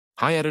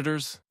Hi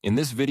editors, in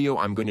this video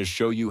I'm going to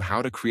show you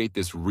how to create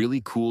this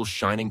really cool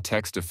shining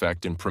text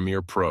effect in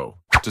Premiere Pro.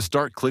 To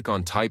start, click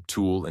on Type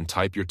tool and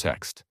type your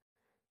text.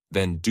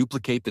 Then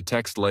duplicate the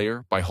text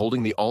layer by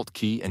holding the Alt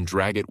key and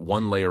drag it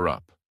one layer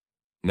up.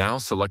 Now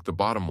select the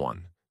bottom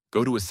one,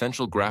 go to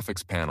Essential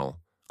Graphics panel,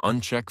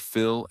 uncheck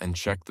Fill and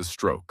check the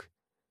stroke.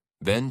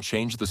 Then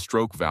change the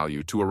stroke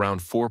value to around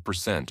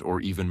 4%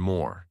 or even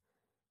more.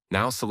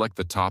 Now select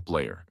the top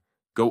layer,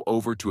 go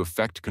over to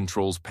Effect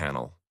Controls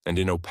panel, and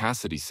in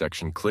Opacity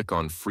section click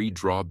on Free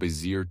Draw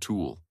Bezier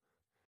tool.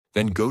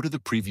 Then go to the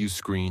preview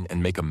screen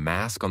and make a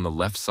mask on the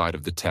left side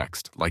of the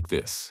text, like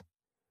this.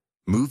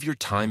 Move your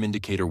time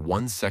indicator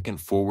 1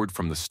 second forward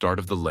from the start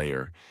of the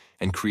layer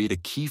and create a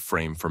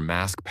keyframe for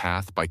mask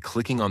path by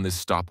clicking on this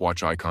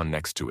stopwatch icon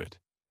next to it.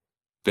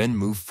 Then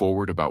move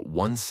forward about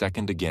 1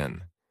 second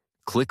again.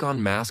 Click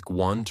on Mask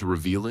 1 to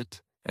reveal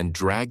it and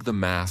drag the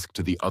mask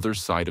to the other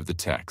side of the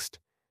text.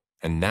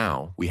 And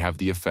now we have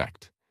the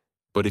effect.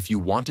 But if you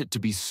want it to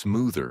be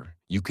smoother,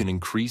 you can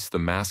increase the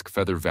mask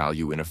feather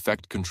value in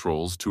Effect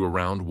Controls to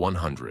around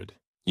 100.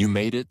 You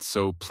made it,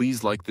 so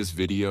please like this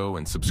video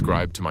and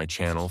subscribe to my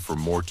channel for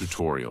more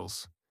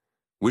tutorials.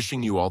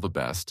 Wishing you all the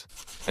best,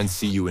 and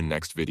see you in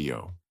next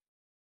video.